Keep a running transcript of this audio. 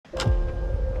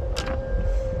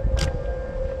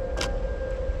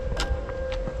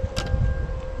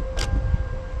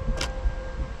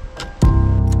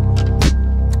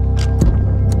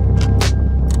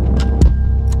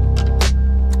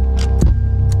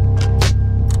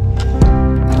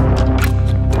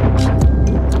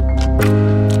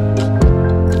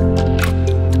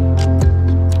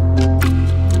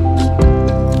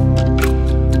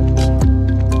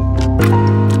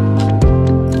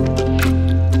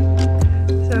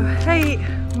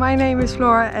my name is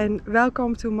Floor and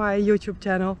welcome to my YouTube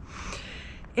channel.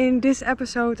 In this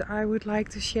episode I would like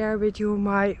to share with you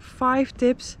my 5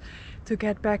 tips to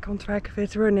get back on track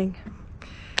with running.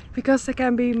 Because there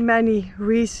can be many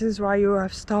reasons why you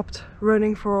have stopped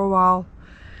running for a while.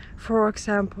 For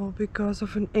example, because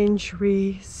of an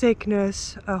injury,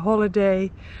 sickness, a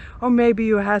holiday, or maybe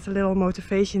you had a little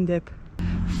motivation dip.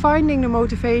 Finding the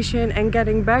motivation and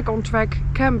getting back on track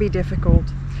can be difficult.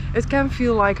 It can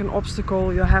feel like an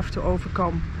obstacle you have to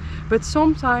overcome. But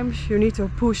sometimes you need to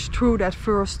push through that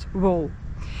first wall.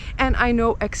 And I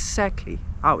know exactly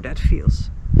how that feels.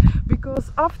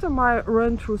 Because after my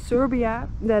run through Serbia,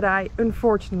 that I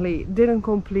unfortunately didn't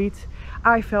complete,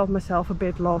 I felt myself a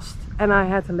bit lost and I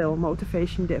had a little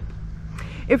motivation dip.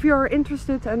 If you're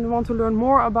interested and want to learn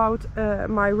more about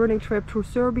my running trip through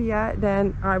Serbia,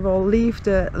 then I will leave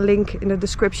the link in the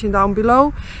description down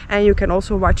below and you can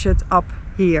also watch it up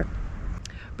here.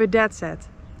 But that said,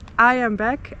 I am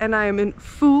back and I am in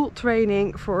full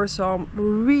training for some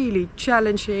really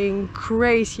challenging,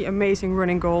 crazy, amazing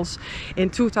running goals in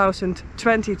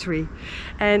 2023.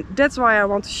 And that's why I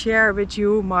want to share with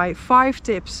you my 5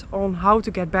 tips on how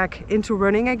to get back into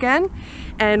running again.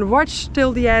 And watch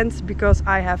till the end because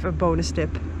I have a bonus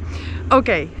tip.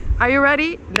 Okay, are you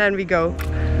ready? Then we go.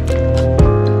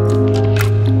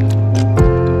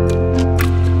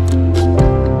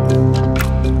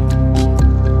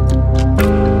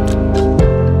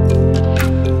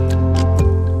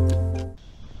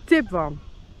 Tip 1.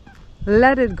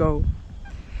 Let it go.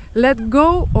 Let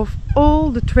go of all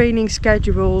the training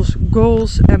schedules,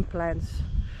 goals and plans.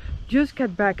 Just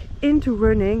get back into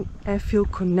running and feel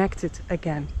connected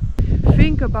again.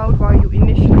 Think about why you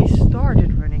initially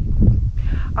started running.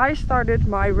 I started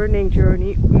my running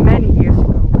journey many years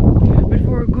ago, but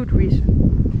for a good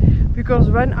reason. Because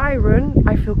when I run,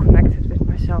 I feel connected with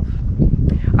myself.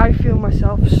 I feel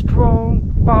myself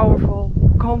strong, powerful,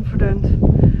 confident.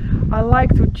 I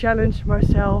like to challenge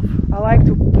myself, I like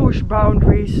to push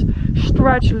boundaries,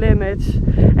 stretch limits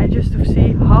and just to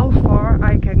see how far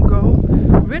I can go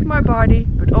with my body,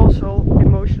 but also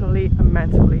emotionally and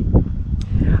mentally.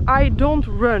 I don't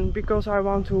run because I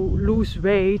want to lose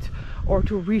weight or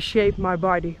to reshape my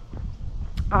body.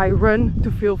 I run to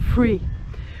feel free,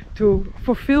 to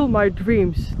fulfill my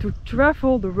dreams, to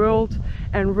travel the world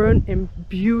and run in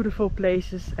beautiful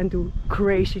places and do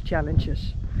crazy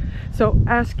challenges. So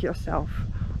ask yourself,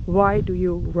 why do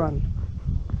you run?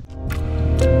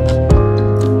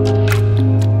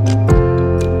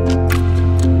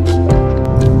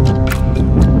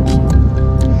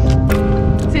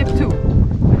 Tip 2.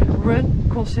 Run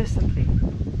consistently.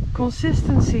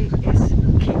 Consistency is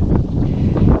key.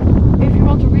 If you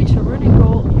want to reach a running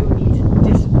goal, you need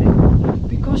discipline.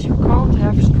 Because you can't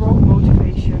have strong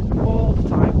motivation all the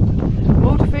time.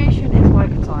 Motivation is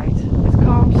like a tide. It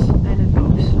comes and it goes.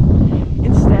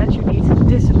 Instead, you need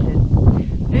discipline.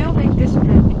 Building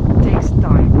discipline takes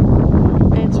time.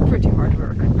 And it's pretty hard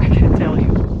work, I can tell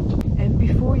you. And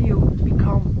before you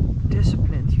become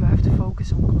disciplined, you have to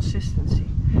focus on consistency.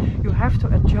 You have to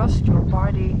adjust your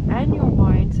body and your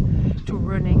mind to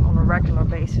running on a regular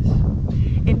basis.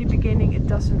 In the beginning, it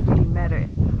doesn't really matter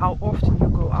how often you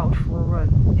go out for a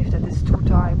run. If that is 2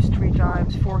 times, 3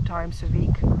 times, 4 times a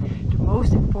week. The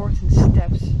most important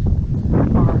steps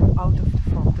are out of the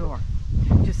front door.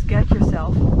 Just get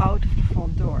yourself out of the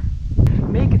front door.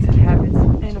 Make it a habit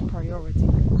and a priority.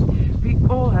 We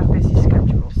all have busy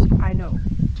schedules, I know.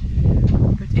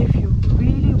 But if you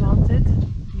really want it,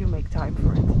 you make time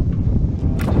for it.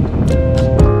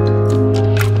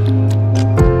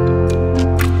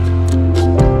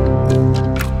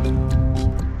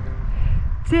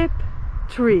 Tip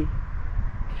 3.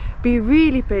 Be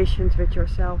really patient with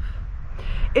yourself.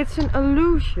 It's an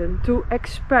illusion to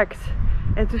expect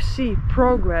and to see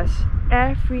progress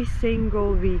every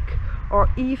single week or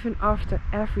even after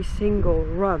every single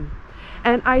run.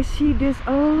 And I see this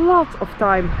a lot of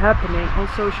time happening on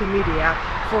social media,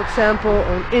 for example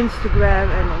on Instagram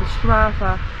and on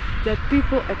Strava, that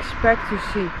people expect to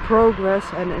see progress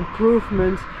and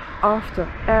improvement after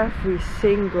every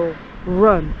single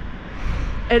run.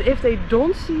 And if they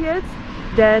don't see it,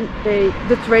 then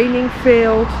the training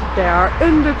failed, they are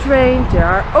undertrained, they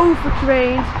are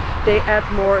overtrained, they add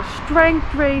more strength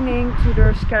training to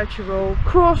their schedule,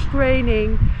 cross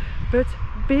training, but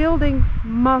building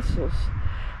muscles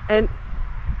and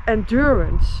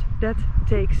endurance, that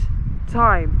takes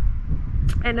time.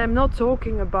 And I'm not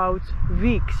talking about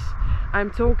weeks,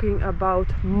 I'm talking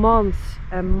about months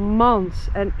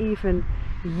and even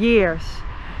years.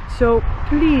 So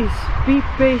please be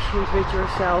patient with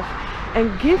yourself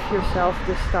and give yourself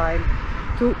this time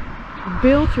to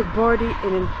build your body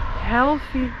in a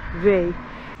healthy way.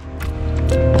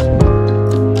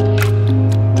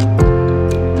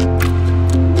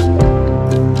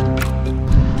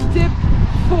 Tip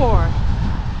 4.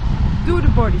 Do the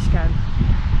body scan.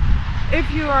 If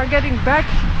you are getting back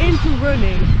into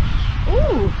running,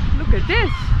 ooh, look at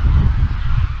this.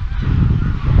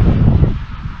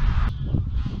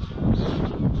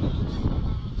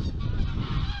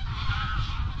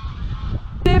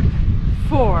 Tip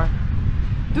 4.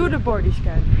 Do the body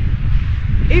scan.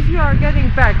 If you are getting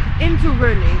back into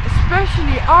running,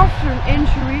 especially after an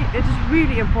injury, it is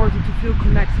really important to feel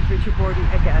connected with your body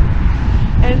again.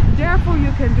 And therefore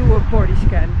you can do a body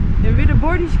scan. And with a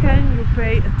body scan you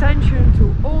pay attention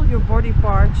to all your body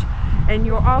parts and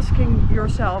you're asking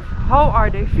yourself, how are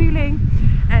they feeling?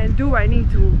 And do I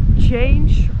need to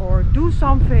change or do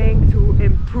something to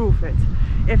improve it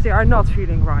if they are not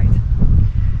feeling right?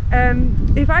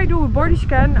 If I do a body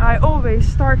scan, I always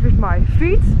start with my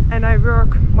feet and I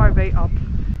work my way up.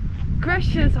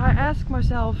 Questions I ask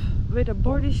myself with a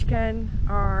body scan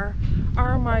are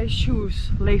my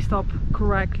shoes laced up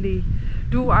correctly?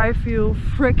 Do I feel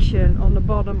friction on the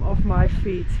bottom of my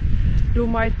feet? Do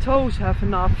my toes have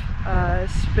enough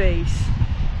space?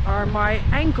 Are my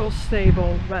ankles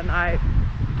stable when I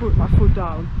put my foot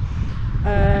down?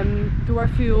 Do I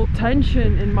feel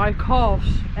tension in my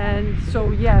calves? And so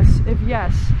yes, if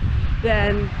yes,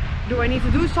 then do I need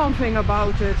to do something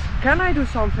about it? Can I do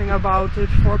something about it?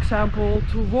 For example,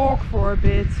 to walk for a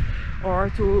bit or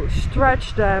to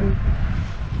stretch them.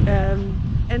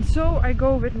 And so I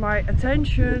go with my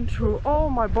attention through all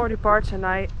my body parts and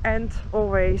I end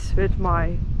always with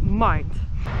my mind.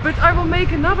 But I will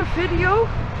make another video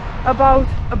about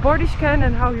a body scan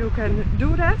and how you can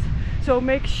do that. So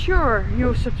make sure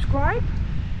you subscribe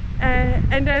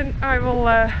and then I will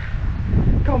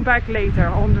come back later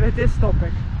on with this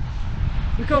topic.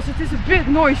 Because it is a bit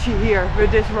noisy here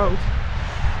with this road.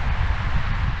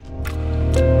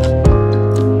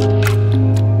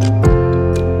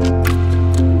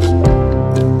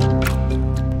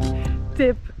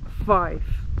 Tip 5.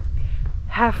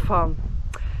 Have fun.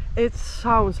 It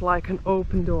sounds like an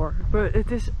open door, but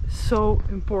it is so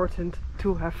important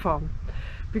to have fun.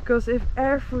 Because if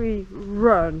every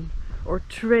run or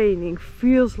training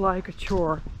feels like a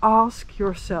chore, ask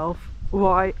yourself,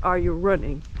 why are you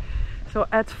running? So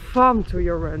add fun to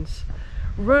your runs.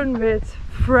 Run with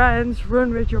friends,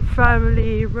 run with your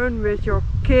family, run with your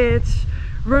kids,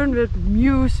 run with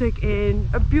music in,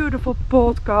 a beautiful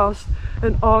podcast,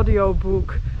 an audio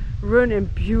book, run in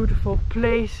beautiful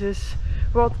places,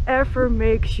 whatever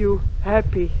makes you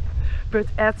happy, but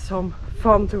add some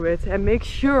fun to it and make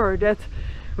sure that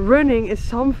running is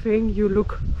something you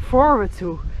look forward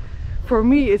to. For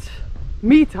me it's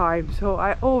me time, so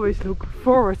I always look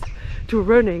forward to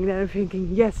running. Then I'm thinking,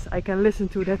 yes, I can listen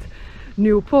to that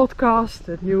new podcast,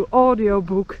 that new audio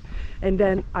book, and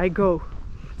then I go.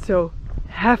 So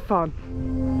have fun.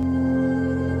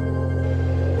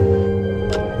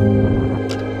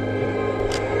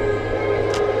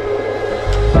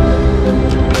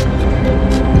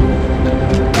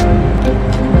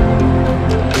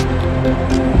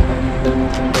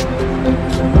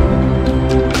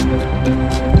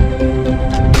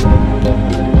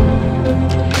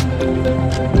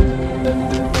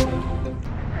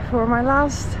 For my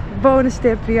last bonus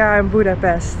tip, we are in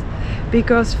Budapest,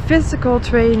 because physical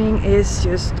training is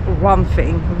just one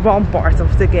thing, one part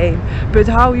of the game, but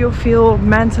how you feel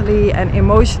mentally and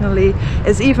emotionally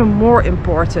is even more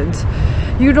important.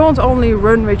 You don't only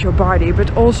run with your body,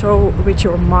 but also with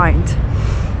your mind.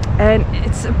 And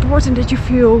it's important that you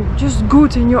feel just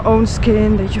good in your own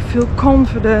skin, that you feel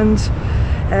confident,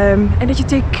 and that you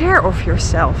take care of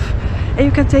yourself. And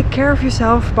you can take care of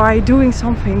yourself by doing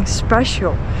something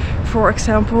special. For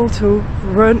example, to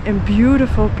run in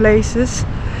beautiful places.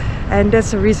 And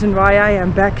that's the reason why I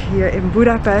am back here in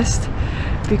Budapest.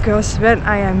 Because when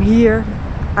I am here,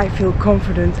 I feel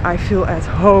confident, I feel at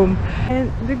home.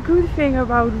 And the good thing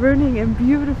about running in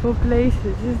beautiful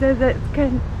places is that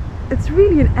it's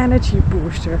really an energy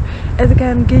booster. It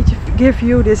can give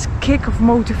you this kick of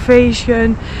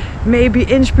motivation, maybe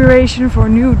inspiration for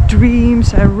new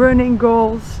dreams and running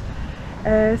goals.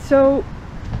 So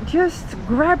just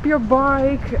grab your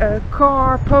bike, a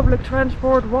car, public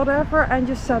transport, whatever, and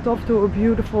just set off to a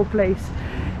beautiful place.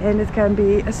 And it can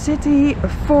be a city, a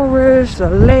forest, a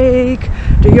lake,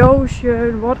 the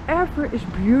ocean, whatever is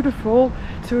beautiful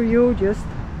to you, just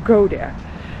go there.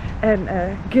 And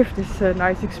give this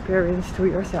nice experience to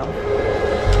yourself.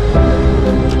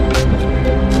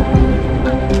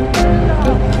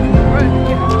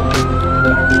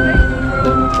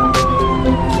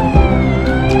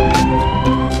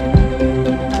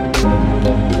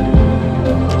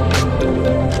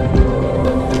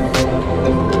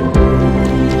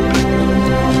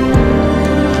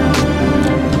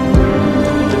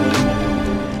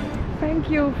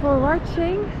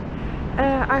 watching.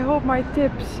 I hope my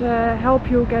tips help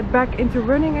you get back into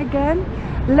running again.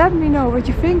 Let me know what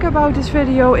you think about this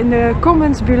video in the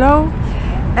comments below,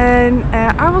 and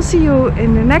I will see you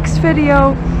in the next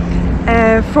video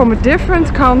from a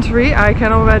different country, I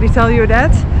can already tell you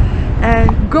that.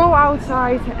 Go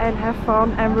outside and have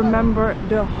fun, and remember,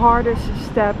 the hardest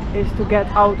step is to get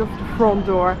out of the front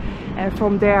door, and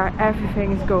from there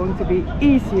everything is going to be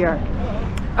easier.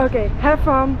 Okay, have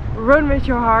fun, run with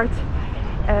your heart.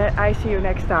 I see you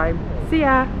next time. See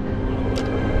ya!